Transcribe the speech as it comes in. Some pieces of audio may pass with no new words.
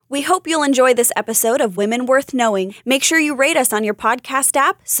We hope you'll enjoy this episode of Women Worth Knowing. Make sure you rate us on your podcast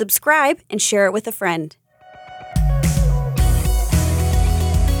app, subscribe, and share it with a friend.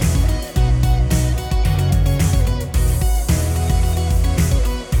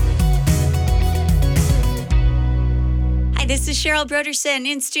 This is Cheryl Broderson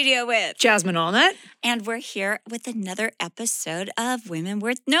in studio with Jasmine Allnut. And we're here with another episode of Women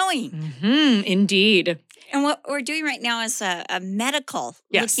Worth Knowing. Indeed. And what we're doing right now is a medical,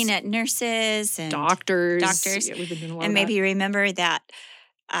 looking at nurses and doctors. Yeah, we've been doing a lot and maybe you remember that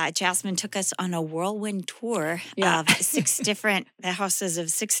Jasmine took us on a whirlwind tour of the houses of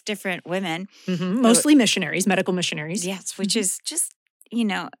 6 different women. Mostly missionaries, medical missionaries. Yes, which is just,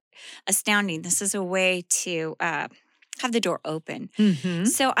 astounding. This is a way to have the door open.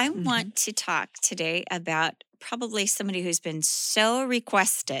 So I want to talk today about probably somebody who's been so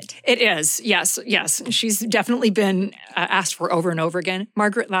requested. It is, yes. She's definitely been asked for over and over again.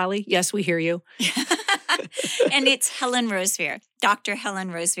 Margaret Lally, yes, we hear you. And it's Helen Roseveare, Dr.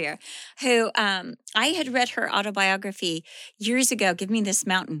 Helen Roseveare, who I had read her autobiography years ago, Give Me This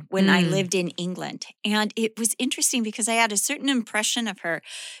Mountain, when I lived in England. And it was interesting because I had a certain impression of her.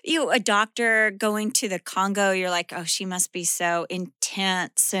 A doctor going to the Congo, you're like, oh, she must be so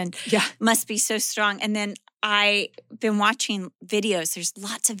intense and must be so strong. And then I've been watching videos. There's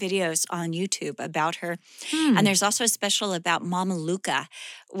lots of videos on YouTube about her. And there's also a special about Mama Luca,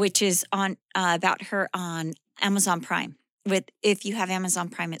 which is on about her on Amazon Prime. If you have Amazon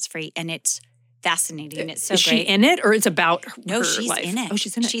Prime, it's free. And it's fascinating. It's so great. Is she in it or it's about No, her she's life? in it. Oh,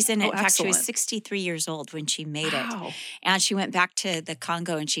 she's in it. She's in it. In fact, excellent. she was 63 years old when she made it. And she went back to the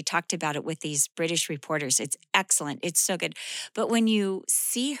Congo and she talked about it with these British reporters. It's excellent. It's so good. But when you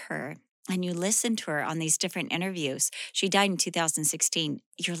see her and you listen to her on these different interviews, she died in 2016,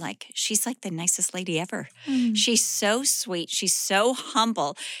 you're like, she's like the nicest lady ever. She's so sweet. She's so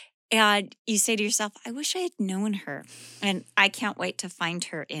humble. And you say to yourself, I wish I had known her. And I can't wait to find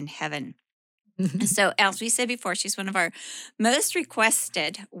her in heaven. So as we said before, she's one of our most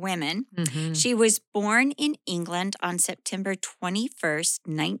requested women. She was born in England on September 21st,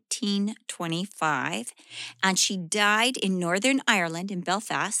 1925. And she died in Northern Ireland in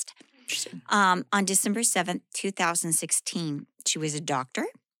Belfast on December 7th, 2016. She was a doctor.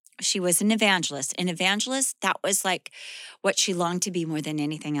 She was an evangelist. An evangelist, that was like what she longed to be more than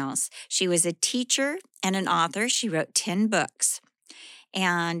anything else. She was a teacher and an author. She wrote 10 books.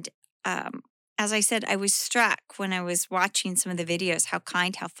 And as I said, I was struck when I was watching some of the videos, how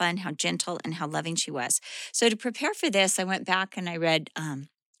kind, how fun, how gentle, and how loving she was. So to prepare for this, I went back and I read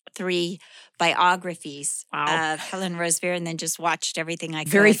 3 biographies of Helen Roseveare and then just watched everything I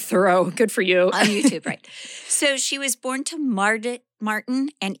could. Very thorough. Good for you. On YouTube, right. So she was born to Martin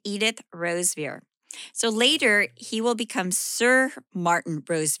and Edith Roseveare. So later, he will become Sir Martin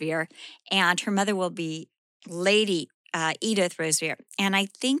Roseveare, and her mother will be Lady Edith Roseveare. And I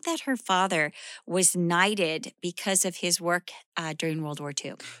think that her father was knighted because of his work during World War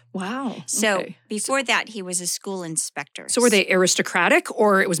II. Wow. So before that, he was a school inspector. So were they aristocratic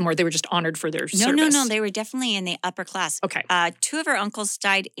or it was more they were just honored for their service? No. They were definitely in the upper class. Okay. 2 of her uncles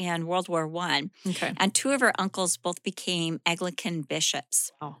died in World War I. Okay. And 2 of her uncles both became Anglican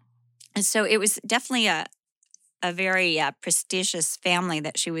bishops. Oh. And so it was definitely a very prestigious family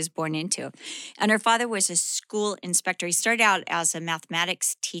that she was born into. And her father was a school inspector. He started out as a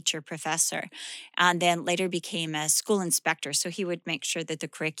mathematics teacher, professor, and then later became a school inspector. So he would make sure that the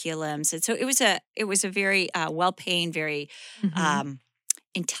curriculums, and so it was a very well-paying, very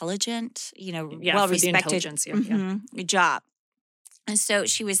intelligent, well-respected job. And so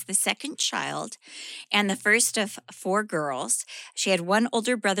she was the second child and the first of 4 girls. She had 1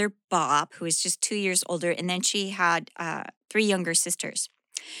 older brother, Bob, who was just 2 years older, and then she had 3 younger sisters.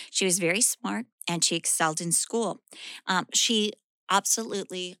 She was very smart and she excelled in school. She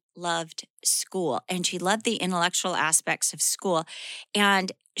absolutely loved school and she loved the intellectual aspects of school.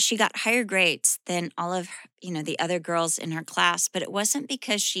 And she got higher grades than all of the other girls in her class, but it wasn't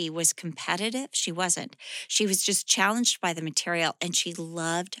because she was competitive. She wasn't. She was just challenged by the material and she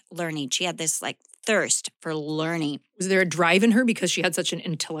loved learning. She had this thirst for learning. Was there a drive in her because she had such an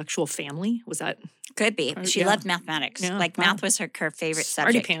intellectual family? Was that? Could be. She loved mathematics. Math was her favorite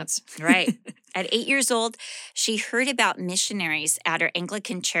subject. Smarty pants. Right. At 8 years old, she heard about missionaries at her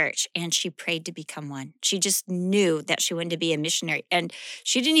Anglican church and she prayed to become one. She just knew that she wanted to be a missionary. And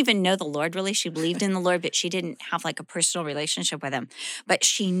she didn't even know the Lord really. She believed in the Lord, but she didn't have a personal relationship with him. But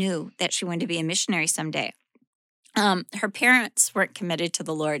she knew that she wanted to be a missionary someday. Her parents weren't committed to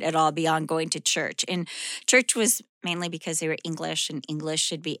the Lord at all beyond going to church. And church was mainly because they were English, and English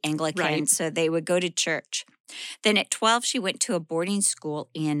should be Anglican, Right. so they would go to church. Then at 12, she went to a boarding school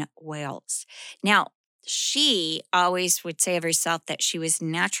in Wales. Now, she always would say of herself that she was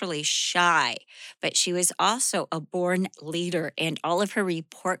naturally shy, but she was also a born leader, and all of her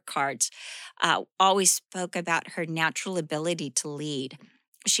report cards always spoke about her natural ability to lead.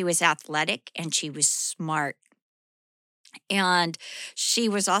 She was athletic and she was smart. And she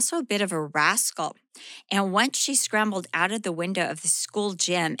was also a bit of a rascal. And once she scrambled out of the window of the school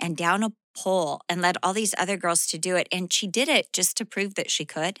gym and down a pole and led all these other girls to do it. And she did it just to prove that she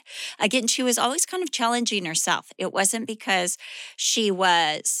could. Again, she was always kind of challenging herself. It wasn't because she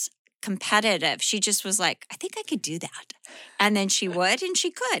was competitive. She just was like, I think I could do that. And then she would, and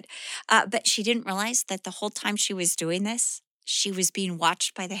she could. But she didn't realize that the whole time she was doing this, she was being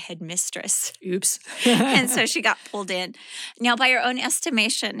watched by the headmistress. Oops. And so she got pulled in. Now, by her own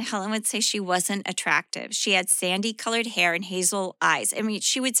estimation, Helen would say she wasn't attractive. She had sandy colored hair and hazel eyes. I mean,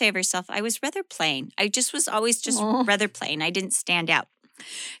 she would say of herself, I was rather plain. I just was always just rather plain. I didn't stand out.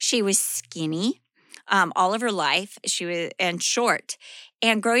 She was skinny all of her life. She was and short.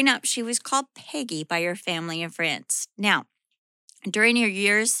 And growing up, she was called Peggy by her family and friends. Now, during her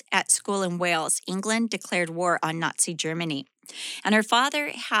years at school in Wales, England declared war on Nazi Germany. And her father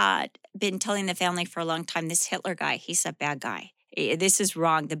had been telling the family for a long time, this Hitler guy, he's a bad guy. This is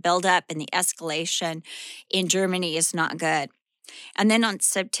wrong. The buildup and the escalation in Germany is not good. And then on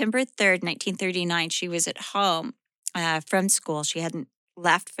September 3rd, 1939, she was at home from school. She hadn't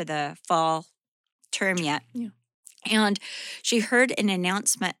left for the fall term yet. Yeah. And she heard an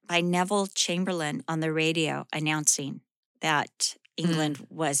announcement by Neville Chamberlain on the radio announcing that England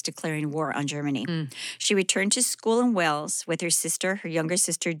was declaring war on Germany. She returned to school in Wales with her sister, her younger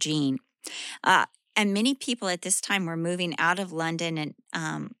sister, Jean. And many people at this time were moving out of London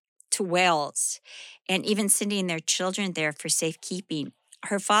and to Wales and even sending their children there for safekeeping.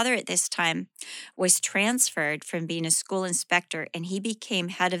 Her father at this time was transferred from being a school inspector, and he became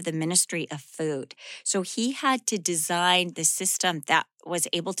head of the Ministry of Food. So he had to design the system that was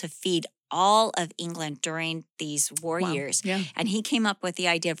able to feed all of England during these war years. Yeah. And he came up with the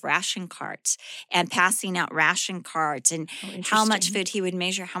idea of ration cards and passing out ration cards and how much food he would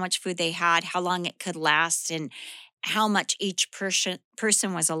measure, how much food they had, how long it could last, and how much each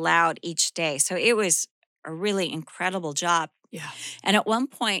person was allowed each day. So it was a really incredible job. Yeah. And at one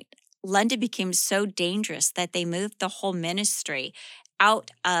point, London became so dangerous that they moved the whole ministry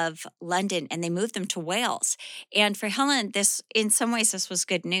out of London and they moved them to Wales. And for Helen, this, in some ways, this was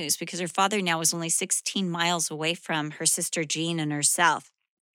good news because her father now was only 16 miles away from her sister Jean and herself.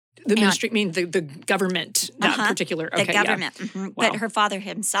 The ministry, I mean the government, that particular. Okay, the government. Yeah. Mm-hmm. Wow. But her father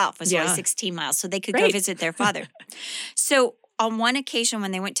himself was only 16 miles, so they could go visit their father. So on one occasion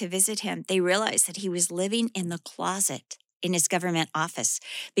when they went to visit him, they realized that he was living in the closet in his government office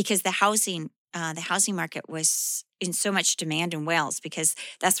because the housing market was in so much demand in Wales because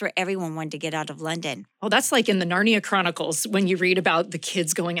that's where everyone wanted to get out of London. Well, that's like in the Narnia Chronicles when you read about the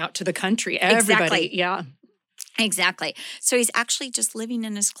kids going out to the country. Everybody, exactly. Yeah. Exactly. So he's actually just living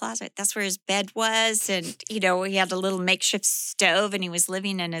in his closet. That's where his bed was. And, he had a little makeshift stove and he was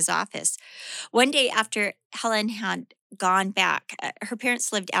living in his office. One day after Helen had gone back, her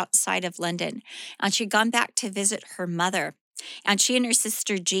parents lived outside of London, and she'd gone back to visit her mother. And she and her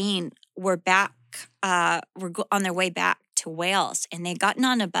sister Jean were on their way back to Wales, and they'd gotten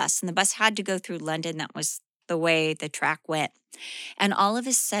on a bus, and the bus had to go through London. That was the way the track went. And all of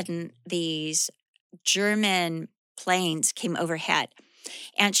a sudden, these German planes came overhead.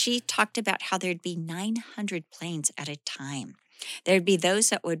 And she talked about how there'd be 900 planes at a time. There'd be those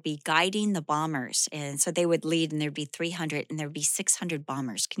that would be guiding the bombers. And so they would lead, and there'd be 300, and there'd be 600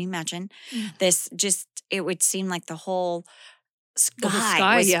 bombers. Can you imagine? This it would seem like the whole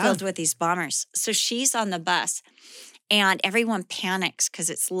sky was filled with these bombers. So she's on the bus, and everyone panics because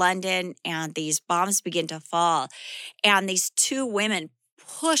it's London, and these bombs begin to fall. And these two women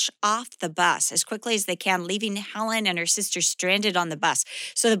push off the bus as quickly as they can, leaving Helen and her sister stranded on the bus.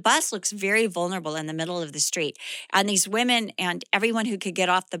 So the bus looks very vulnerable in the middle of the street. And these women and everyone who could get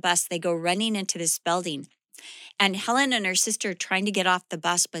off the bus, they go running into this building. And Helen and her sister are trying to get off the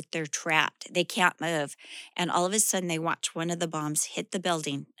bus, but they're trapped. They can't move. And all of a sudden, they watch one of the bombs hit the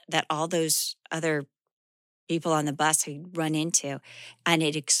building that all those other people on the bus had run into, and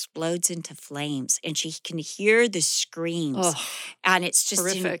it explodes into flames, and she can hear the screams, and it's just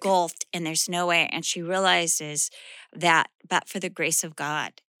horrific. Engulfed, and there's no way. And she realizes that, but for the grace of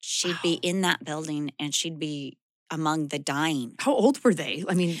God, she'd be in that building, and she'd be among the dying. How old were they?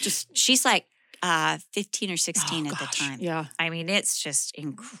 I mean, she's like 15 or 16 at the time. Yeah. I mean, it's just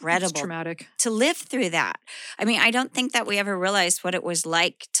incredible. It's traumatic. To live through that. I mean, I don't think that we ever realized what it was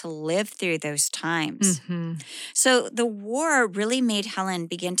like to live through those times. Mm-hmm. So the war really made Helen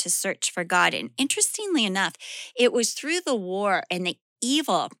begin to search for God. And interestingly enough, it was through the war and the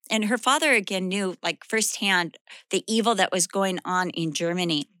evil, and her father again knew like firsthand the evil that was going on in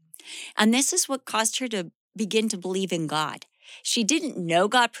Germany. And this is what caused her to begin to believe in God. She didn't know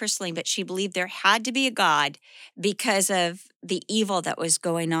God personally, but she believed there had to be a God because of the evil that was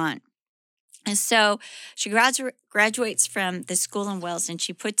going on. And so she graduates from the school in Wales, and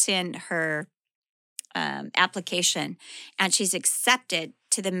she puts in her application, and she's accepted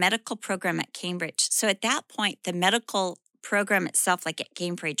to the medical program at Cambridge. So at that point, the medical program itself, like at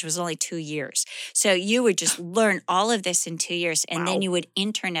Cambridge, was only 2 years. So you would just learn all of this in 2 years, and then you would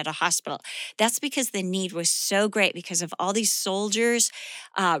intern at a hospital. That's because the need was so great because of all these soldiers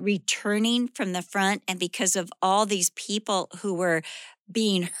returning from the front, and because of all these people who were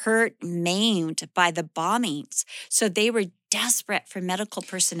being hurt, maimed by the bombings. So they were desperate for medical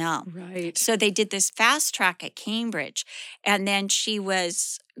personnel. Right. So they did this fast track at Cambridge, and then she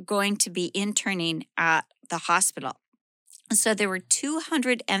was going to be interning at the hospital. So there were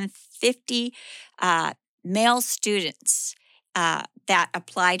 250 male students that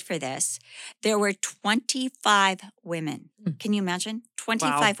applied for this. There were 25 women. Can you imagine?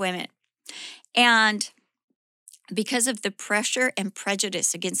 25 women. And because of the pressure and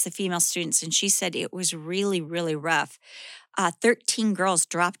prejudice against the female students, and she said it was really, really rough, 13 girls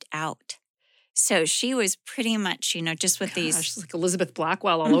dropped out. So she was pretty much, just with these... like Elizabeth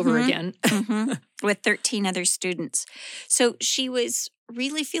Blackwell all over again. With 13 other students. So she was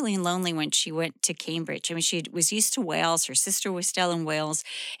really feeling lonely when she went to Cambridge. I mean, she was used to Wales. Her sister was still in Wales.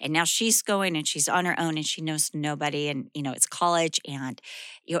 And now she's going and she's on her own and she knows nobody. And, it's college. And,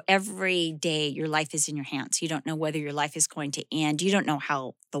 every day your life is in your hands. You don't know whether your life is going to end. You don't know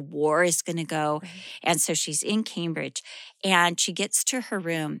how the war is going to go. Right. And so she's in Cambridge and she gets to her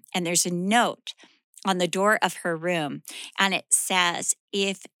room and there's a note on the door of her room. And it says,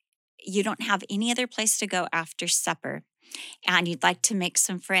 if you don't have any other place to go after supper and you'd like to make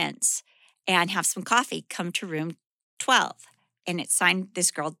some friends and have some coffee, come to room 12. And it's signed this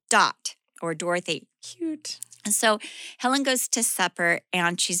girl, Dot, or Dorothy. Cute. And so Helen goes to supper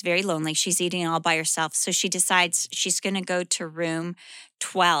and she's very lonely. She's eating all by herself. So she decides she's going to go to room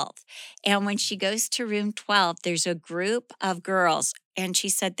 12. And when she goes to room 12, there's a group of girls. And she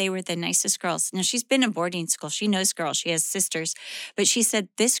said they were the nicest girls. Now, she's been in boarding school. She knows girls. She has sisters. But she said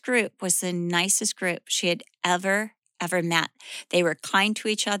this group was the nicest group she had ever met. They were kind to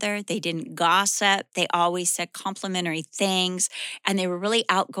each other. They didn't gossip. They always said complimentary things. And they were really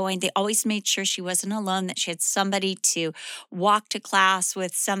outgoing. They always made sure she wasn't alone, that she had somebody to walk to class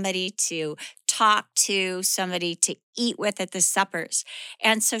with, somebody to talk to, somebody to eat with at the suppers.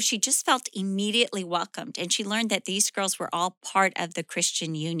 And so she just felt immediately welcomed. And she learned that these girls were all part of the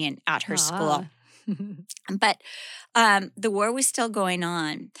Christian Union at her school. But the war was still going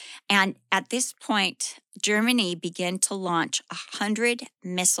on. And at this point, Germany began to launch 100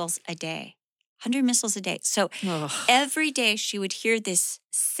 missiles a day. 100 missiles a day. So every day she would hear this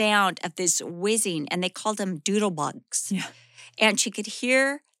sound of this whizzing, and they called them doodle bugs. Yeah. And she could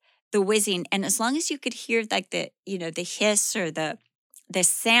hear the whizzing. And as long as you could hear like the hiss or the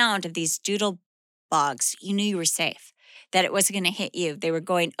sound of these doodle bugs, you knew you were safe, that it wasn't going to hit you. They were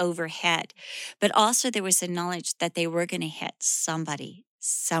going overhead. But also there was a knowledge that they were going to hit somebody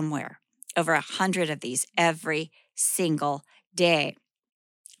somewhere. Over 100 of these every single day.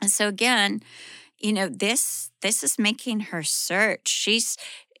 And so again, this is making her search. She's,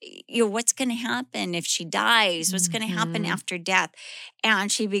 what's going to happen if she dies? What's going to happen after death?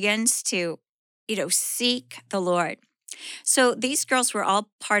 And she begins to, seek the Lord. So these girls were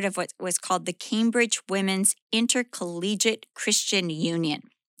all part of what was called the Cambridge Women's Intercollegiate Christian Union.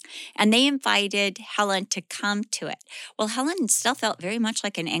 And they invited Helen to come to it. Well, Helen still felt very much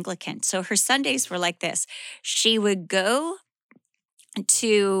like an Anglican. So her Sundays were like this. She would go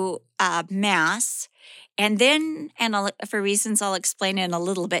to Mass, and then, for reasons I'll explain in a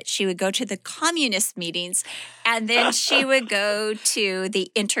little bit, she would go to the communist meetings, and then she would go to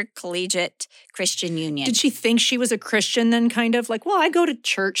the Intercollegiate Christian Union. Did she think she was a Christian then, kind of? Like, well, I go to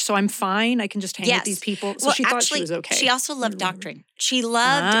church, so I'm fine. I can just hang with these people. So she thought she was okay. She also loved doctrine. She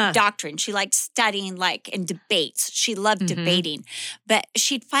loved doctrine. She liked studying, and debates. She loved debating. But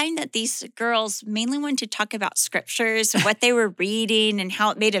she'd find that these girls mainly wanted to talk about scriptures and what they were reading and how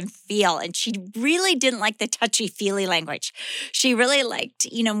it made them feel. And she really didn't like the touchy-feely language. She really liked,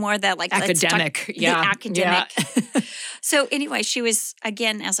 more the like academic. The academic. Yeah. So anyway, she was,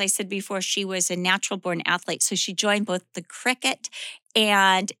 again, as I said before, she was a natural-born athlete. So she joined both the cricket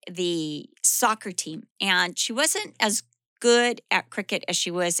and the soccer team. And she wasn't as good at cricket as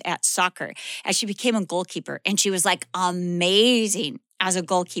she was at soccer, as she became a goalkeeper. And she was like amazing as a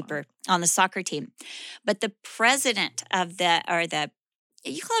goalkeeper on the soccer team. But the president of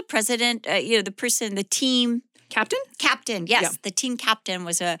you call it president, the team. Captain? Captain, yes. Yeah. The team captain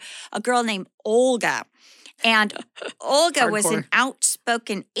was a girl named Olga. And Olga was an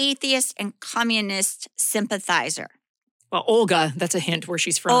outspoken atheist and communist sympathizer. Well, Olga, that's a hint where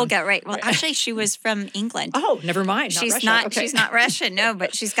she's from. Olga, right. Well, actually, she was from England. Oh, never mind. She's not Russian, no,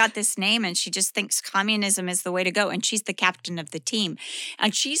 but she's got this name and she just thinks communism is the way to go. And she's the captain of the team.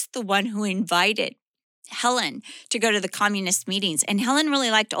 And she's the one who invited Helen to go to the communist meetings. And Helen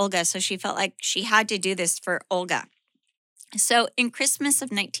really liked Olga, so she felt like she had to do this for Olga. So in Christmas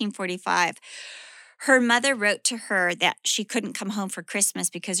of 1945, her mother wrote to her that she couldn't come home for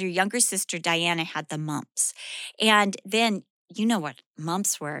Christmas because her younger sister, Diana, had the mumps. And then, you know what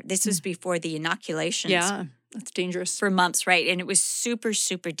mumps were. This was before the inoculations. Yeah, that's dangerous. For mumps, right? And it was super,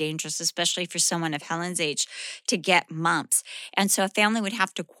 super dangerous, especially for someone of Helen's age to get mumps. And so a family would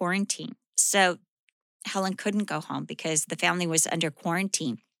have to quarantine. So Helen couldn't go home because the family was under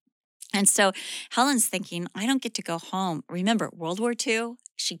quarantine. And so Helen's thinking, I don't get to go home. Remember, World War II,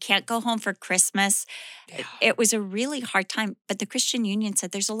 she can't go home for Christmas. Yeah. It was a really hard time. But the Christian Union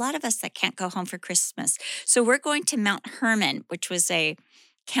said, there's a lot of us that can't go home for Christmas. So we're going to Mount Hermon, which was a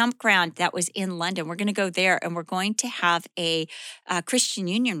campground that was in London. We're going to go there and we're going to have a Christian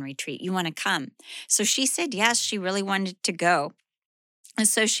Union retreat. You want to come? So she said, yes, she really wanted to go. And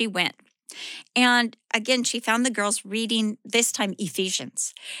so she went. And again, she found the girls reading, this time,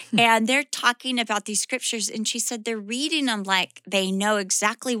 Ephesians. And they're talking about these scriptures. And she said they're reading them like they know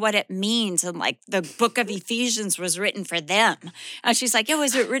exactly what it means. And like the book of Ephesians was written for them. And she's like,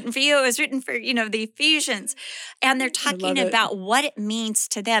 was it written for you? It was written for, the Ephesians. And they're talking about what it means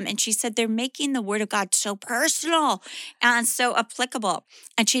to them. And she said they're making the word of God so personal and so applicable.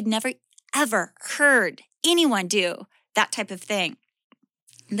 And she'd never, ever heard anyone do that type of thing.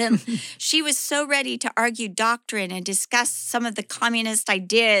 Then she was so ready to argue doctrine and discuss some of the communist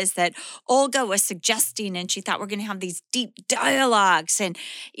ideas that Olga was suggesting. And she thought we're going to have these deep dialogues. And,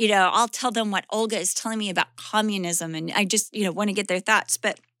 I'll tell them what Olga is telling me about communism. And I just, want to get their thoughts.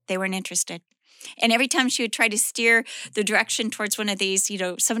 But they weren't interested. And every time she would try to steer the direction towards one of these,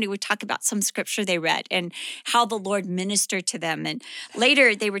 somebody would talk about some scripture they read and how the Lord ministered to them. And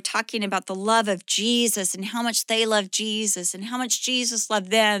later they were talking about the love of Jesus and how much they loved Jesus and how much Jesus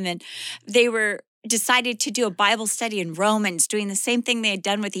loved them. And they were decided to do a Bible study in Romans, doing the same thing they had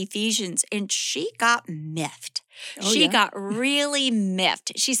done with Ephesians. And she got miffed. She got really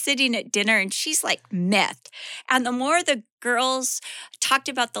miffed. She's sitting at dinner and she's like miffed. And the more the girls talked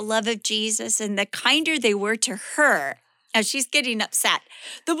about the love of Jesus and the kinder they were to her as she's getting upset,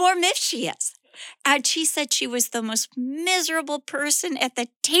 the more miffed she is. And she said she was the most miserable person at the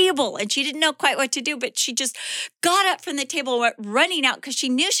table and she didn't know quite what to do, but she just got up from the table and went running out because she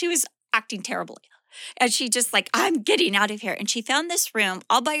knew she was acting terribly. And she just like, I'm getting out of here. And she found this room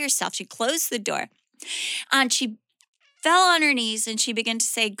all by herself. She closed the door. And she fell on her knees and she began to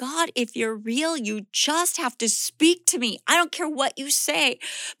say, God, if you're real, you just have to speak to me. I don't care what you say,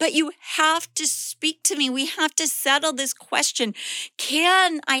 but you have to speak to me. We have to settle this question.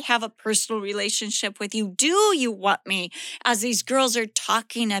 Can I have a personal relationship with you? Do you want me? As these girls are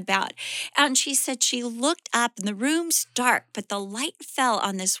talking about. And she said she looked up and the room's dark, but the light fell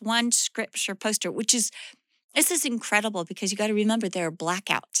on this one scripture poster, this is incredible because you got to remember there are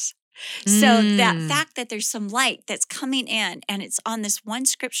blackouts. So that fact that there's some light that's coming in and it's on this one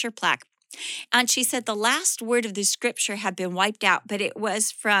scripture plaque. And she said the last word of the scripture had been wiped out, but it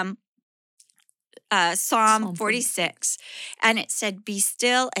was from Psalm 46. And it said, be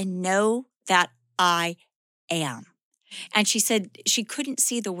still and know that I am. And she said she couldn't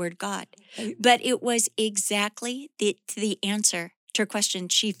see the word God, but it was exactly the answer to her question.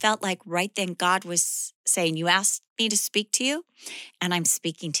 She felt like right then God was saying, you asked me to speak to you, and I'm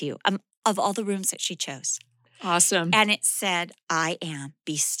speaking to you. Of all the rooms that she chose. Awesome. And it said, I am.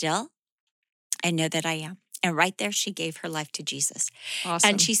 Be still and know that I am. And right there, she gave her life to Jesus. Awesome.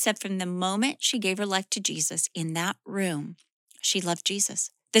 And she said from the moment she gave her life to Jesus in that room, she loved Jesus.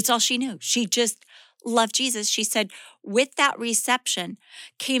 That's all she knew. She just loved Jesus. She said, with that reception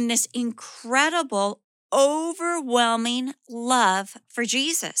came this incredible, overwhelming love for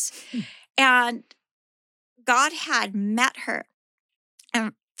Jesus. And God had met her.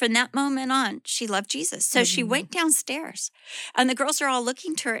 And from that moment on, she loved Jesus. So she went downstairs, and the girls are all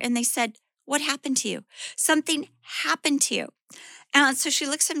looking to her, and they said, "What happened to you? Something happened to you." And so she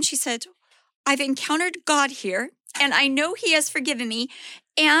looks at him and she said, "I've encountered God here, and I know he has forgiven me,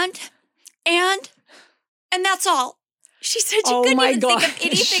 and that's all." She said she couldn't even think of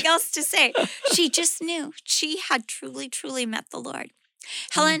anything else to say. She just knew she had truly, truly met the Lord.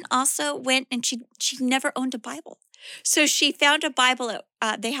 Helen also went, and she never owned a Bible. So she found a Bible.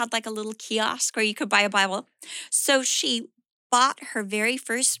 They had like a little kiosk where you could buy a Bible. So she bought her very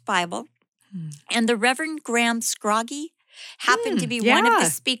first Bible, and the Reverend Graham Scroggie happened to be one of the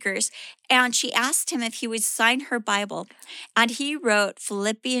speakers, and she asked him if he would sign her Bible, and he wrote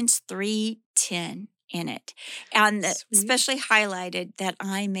Philippians 3:10 in it, and especially highlighted that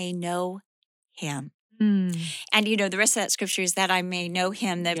I may know him. And, the rest of that scripture is that I may know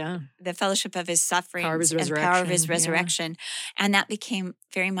him, the fellowship of his sufferings and power of his resurrection. And that became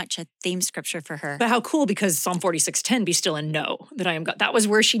very much a theme scripture for her. But how cool, because Psalm 46:10, be still and know that I am God. That was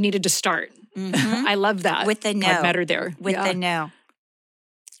where she needed to start. I love that. With the no. God met her there. With the no.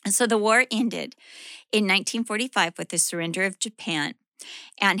 And so the war ended in 1945 with the surrender of Japan.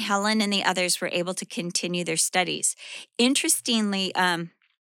 And Helen and the others were able to continue their studies. Interestingly,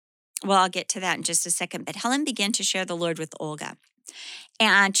 I'll get to that in just a second, but Helen began to share the Lord with Olga.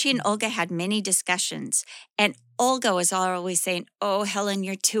 And she and Olga had many discussions. And Olga was always saying, "Oh, Helen,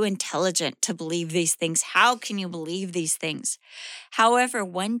 you're too intelligent to believe these things. How can you believe these things?" However,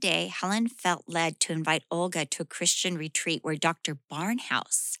 one day, Helen felt led to invite Olga to a Christian retreat where Dr.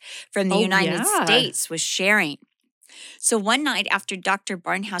 Barnhouse from the United States was sharing. So one night after Dr.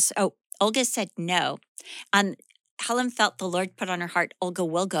 Barnhouse, Olga said no. And Helen felt the Lord put on her heart, Olga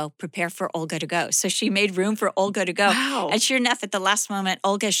will go, prepare for Olga to go. So she made room for Olga to go. Wow. And sure enough, at the last moment,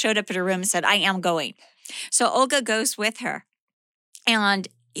 Olga showed up at her room and said, "I am going." So Olga goes with her. And,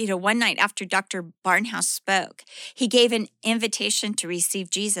 one night after Dr. Barnhouse spoke, he gave an invitation to receive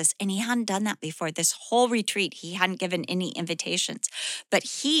Jesus. And he hadn't done that before. This whole retreat, he hadn't given any invitations. But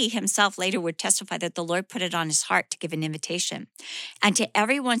he himself later would testify that the Lord put it on his heart to give an invitation. And to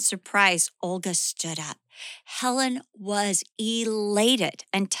everyone's surprise, Olga stood up. Helen was elated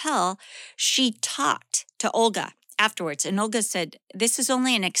until she talked to Olga afterwards. And Olga said, "This is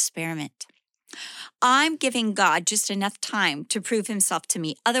only an experiment. I'm giving God just enough time to prove himself to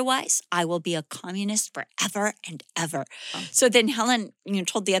me. Otherwise, I will be a communist forever and ever." So then Helen,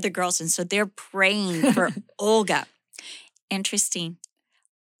 told the other girls, and so they're praying for Olga. Interesting.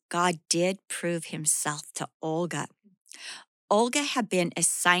 God did prove himself to Olga. Olga had been a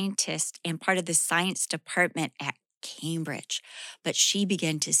scientist and part of the science department at Cambridge, but she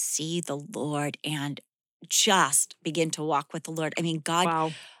began to see the Lord and just begin to walk with the Lord. I mean,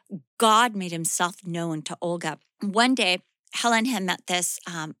 God made himself known to Olga. One day, Helen had met this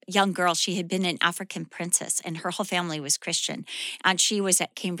young girl. She had been an African princess, and her whole family was Christian. And she was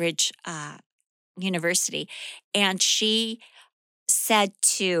at Cambridge University. And she said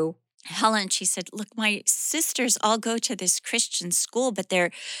to Helen, she said, "Look, my sisters all go to this Christian school, but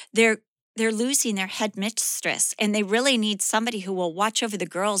they're losing their headmistress, and they really need somebody who will watch over the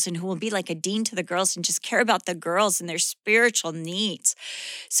girls and who will be like a dean to the girls and just care about the girls and their spiritual needs."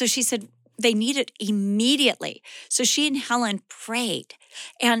 So she said they need it immediately. So she and Helen prayed.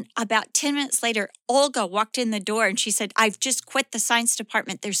 And about 10 minutes later, Olga walked in the door and she said, "I've just quit the science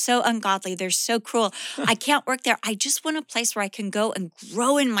department. They're so ungodly. They're so cruel. I can't work there. I just want a place where I can go and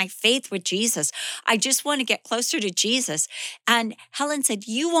grow in my faith with Jesus. I just want to get closer to Jesus." And Helen said,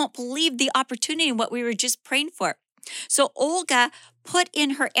 "You won't believe the opportunity and what we were just praying for." So Olga put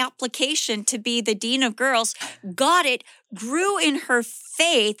in her application to be the dean of girls, got it, grew in her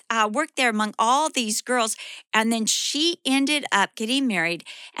faith, worked there among all these girls, and then she ended up getting married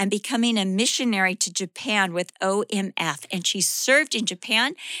and becoming a missionary to Japan with OMF. And she served in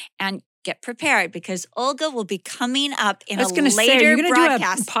Japan, and get prepared because Olga will be coming up in a later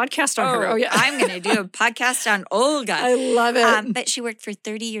broadcast. Do a podcast on her. Oh, yeah. I'm going to do a podcast on Olga. I love it. But she worked for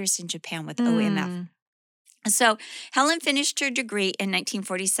 30 years in Japan with OMF. So Helen finished her degree in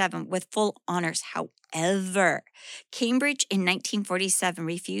 1947 with full honors. However, Cambridge in 1947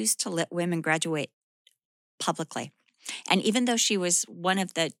 refused to let women graduate publicly. And even though she was one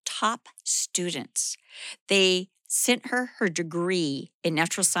of the top students, they sent her degree in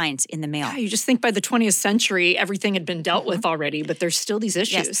natural science in the mail. Yeah, you just think by the 20th century, everything had been dealt with already, but there's still these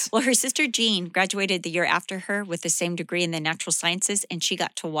issues. Yes. Well, her sister Jean graduated the year after her with the same degree in the natural sciences, and she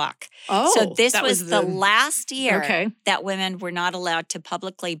got to walk. Oh, so this was the last year that women were not allowed to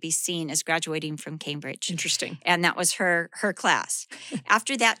publicly be seen as graduating from Cambridge. Interesting. And that was her class.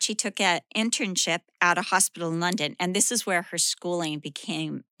 After that, she took an internship at a hospital in London, and this is where her schooling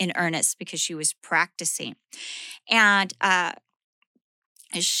became in earnest because she was practicing. And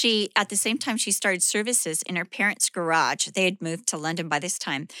she, at the same time, she started services in her parents' garage. They had moved to London by this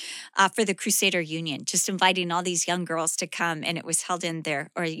time for the Crusader Union, just inviting all these young girls to come. And it was held in there,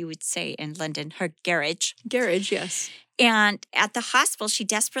 or you would say in London, her garage. Garage, yes. And at the hospital, she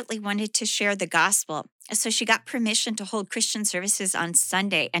desperately wanted to share the gospel. So she got permission to hold Christian services on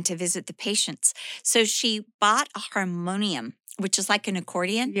Sunday and to visit the patients. So she bought a harmonium, which is like an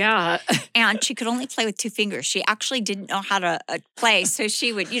accordion. Yeah. And she could only play with 2 fingers. She actually didn't know how to play. So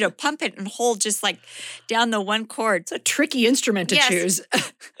she would, pump it and hold just like down the one chord. It's a tricky instrument to choose.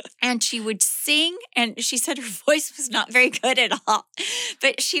 And she would sing, and she said her voice was not very good at all.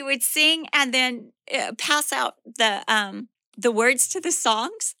 But she would sing and then pass out the words to the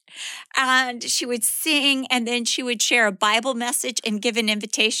songs. And she would sing, and then she would share a Bible message and give an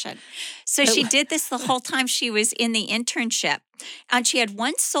invitation. So she did this the whole time she was in the internship. And she had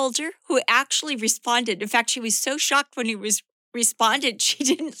one soldier who actually responded. In fact, she was so shocked when he responded.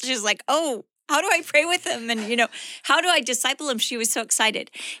 She was like, oh, how do I pray with him? And, how do I disciple him? She was so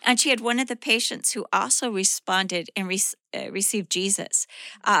excited. And she had one of the patients who also responded and received Jesus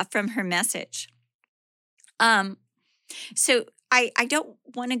from her message. So I don't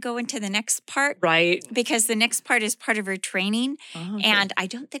want to go into the next part. Right. Because the next part is part of her training. Oh, okay. And I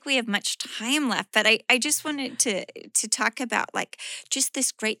don't think we have much time left. But I just wanted to talk about just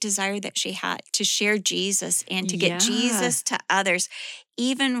this great desire that she had to share Jesus and to get Jesus to others,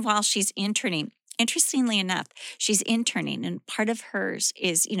 even while she's interning. Interestingly enough, she's interning, and part of hers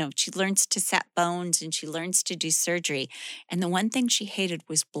is, she learns to set bones and she learns to do surgery. And the one thing she hated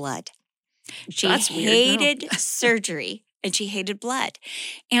was blood. She hated surgery. And she hated blood.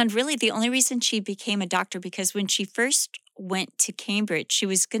 And really, the only reason she became a doctor, because when she first went to Cambridge, she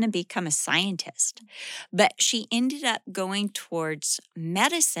was going to become a scientist. But she ended up going towards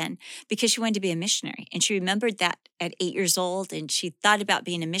medicine because she wanted to be a missionary. And she remembered that at 8 years old, and she thought about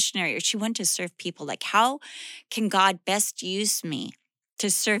being a missionary, or she wanted to serve people. Like, how can God best use me to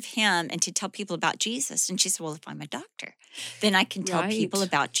serve him and to tell people about Jesus? And she said, well, if I'm a doctor, then I can tell people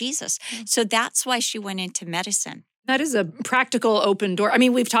about Jesus. So that's why she went into medicine. That is a practical open door. I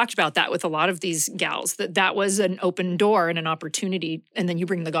mean, we've talked about that with a lot of these gals, that was an open door and an opportunity, and then you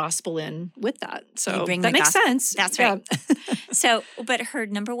bring the gospel in with that. So that makes sense. That's right. So, but her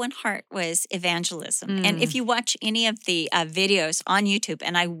number one heart was evangelism. And if you watch any of the videos on YouTube,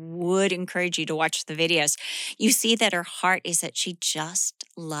 and I would encourage you to watch the videos, you see that her heart is that she just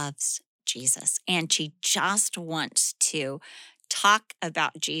loves Jesus, and she just wants to talk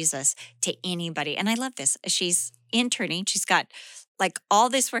about Jesus to anybody. And I love this. She's interning. She's got all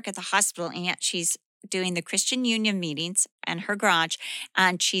this work at the hospital, and yet she's doing the Christian Union meetings and her garage,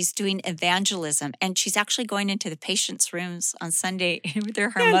 and she's doing evangelism. And she's actually going into the patients' rooms on Sunday with her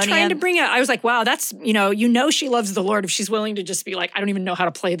harmonium. I'm trying to bring it. I was like, wow, that's, she loves the Lord if she's willing to just be like, I don't even know how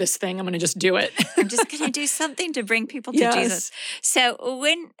to play this thing. I'm going to just do it. I'm just going to do something to bring people to Jesus. So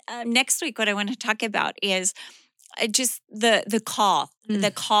when next week, what I want to talk about is just the call,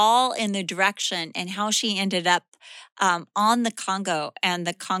 the call and the direction, and how she ended up on the Congo and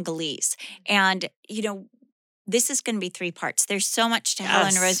the Congolese. And, this is going to be 3 parts. There's so much to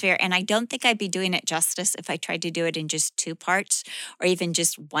Helen Roseveare, and I don't think I'd be doing it justice if I tried to do it in just 2 parts or even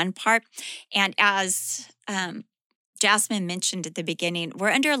just 1 part. And as Jasmine mentioned at the beginning,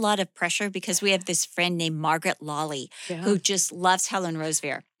 we're under a lot of pressure because we have this friend named Margaret Lawley who just loves Helen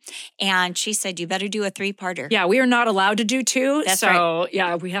Roseveare. And she said, you better do a 3-parter. Yeah, we are not allowed to do 2. That's so, right.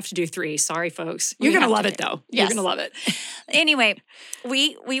 Yeah, we have to do 3. Sorry, folks. You're going to love it, though. Yes. You're going to love it. Anyway,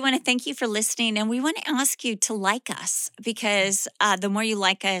 we want to thank you for listening. And we want to ask you to like us, because the more you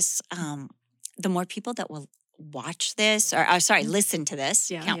like us, the more people that will watch this, or listen to this.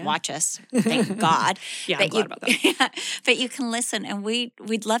 Can't watch us, thank God. I'm glad about that. But you can listen, and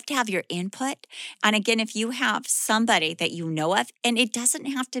we'd love to have your input. And again, if you have somebody that you know of, and it doesn't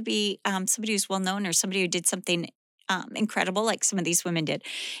have to be somebody who's well-known or somebody who did something incredible like some of these women did.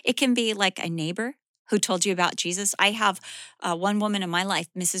 It can be like a neighbor who told you about Jesus. I have one woman in my life,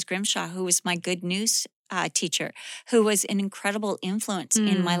 Mrs. Grimshaw, who was my good news teacher, who was an incredible influence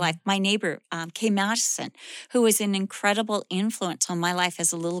in my life. My neighbor, Kay Madison, who was an incredible influence on my life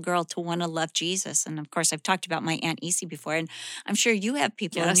as a little girl to want to love Jesus. And of course, I've talked about my Aunt Essie before, and I'm sure you have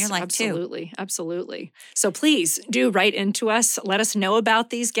people in your life too. Absolutely. So please do write into us. Let us know about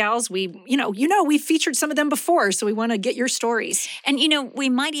these gals. We've featured some of them before, so we want to get your stories. And, we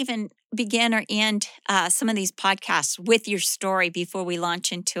might even begin or end some of these podcasts with your story before we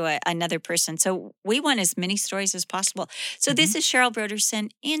launch into another person. So we want as many stories as possible. So this is Cheryl Broderson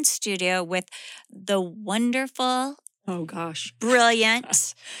in studio with the wonderful Oh, gosh.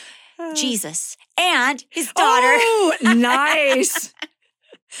 Brilliant. Jesus. And his daughter. Oh, nice.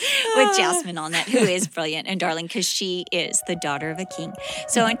 With Jasmine Allnut, who is brilliant and darling because she is the daughter of a king.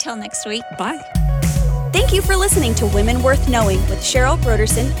 So until next week, bye. Thank you for listening to Women Worth Knowing with Cheryl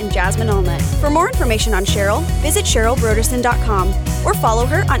Broderson and Jasmine Allnut. For more information on Cheryl, visit CherylBroderson.com or follow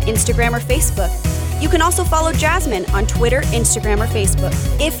her on Instagram or Facebook. You can also follow Jasmine on Twitter, Instagram, or Facebook.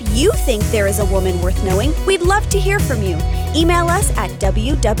 If you think there is a woman worth knowing, we'd love to hear from you. Email us at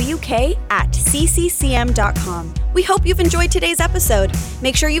wwk@cccm.com. We hope you've enjoyed today's episode.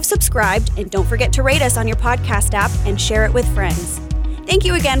 Make sure you've subscribed and don't forget to rate us on your podcast app and share it with friends. Thank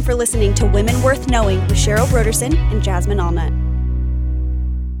you again for listening to Women Worth Knowing with Cheryl Broderson and Jasmine Allnut.